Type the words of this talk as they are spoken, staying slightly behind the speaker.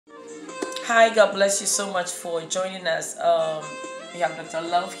Hi, God bless you so much for joining us. We have Dr.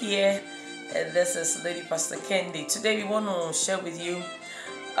 Love here, and this is Lady Pastor Kendi. Today we want to share with you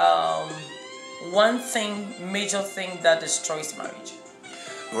one major thing that destroys marriage.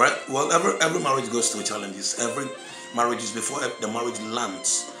 Right. Well, every marriage goes through challenges. Every marriage is before the marriage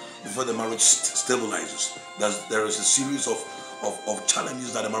lands, before the marriage stabilizes. There is a series of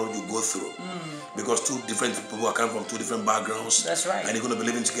challenges that a marriage will go through, because two different people are coming from two different backgrounds. That's right. And you're going to be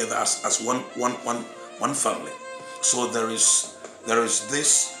living together as one family. So there is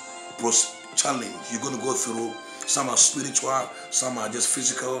this challenge you're going to go through. Some are spiritual, some are just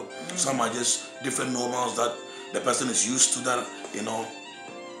physical, some are just different normals that the person is used to, that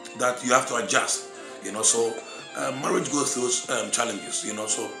that you have to adjust. So marriage goes through challenges.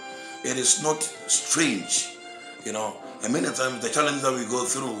 So it is not strange. And many times the challenges that we go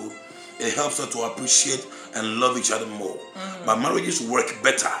through, it helps us to appreciate and love each other more. But marriages work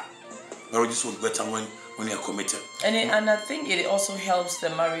better. Marriages work better when you are committed. And I think it also helps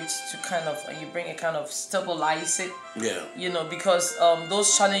the marriage to kind of, you bring a kind of stabilize it. Yeah. Because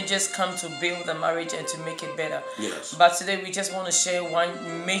those challenges come to build the marriage and to make it better. Yes. But today we just want to share one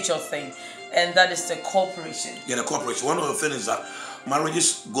major thing, and that is the cooperation. Yeah, the cooperation. One of the things is that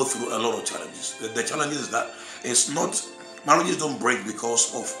marriages go through a lot of challenges. The challenge is that marriages don't break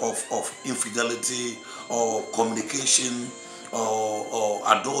because of infidelity or communication or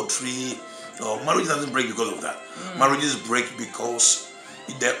adultery. Marriage doesn't break because of that. Marriages break because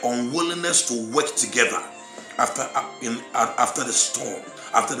the unwillingness to work together after the storm,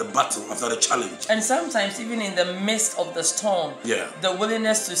 after the battle, after the challenge. And sometimes even in the midst of the storm, the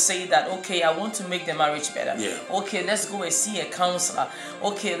willingness to say that, okay, I want to make the marriage better. Okay, let's go and see a counselor.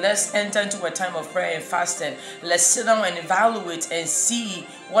 Okay, let's enter into a time of prayer and fasting. Let's sit down and evaluate and see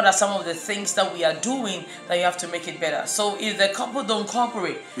what are some of the things that we are doing that you have to make it better. So if the couple don't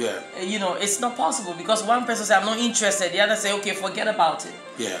cooperate, it's not possible, because one person says, I'm not interested. The other say, okay, forget about it.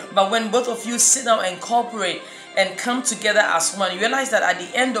 But when both of you sit down and cooperate and come together as one, you realize that at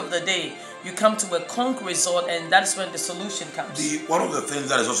the end of the day, you come to a concrete result, and that's when the solution comes. One of the things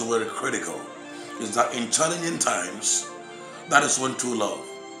that is also very critical is that in challenging times, that is when true love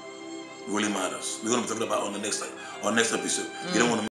really matters. We're going to be talking about on the next episode. You don't want to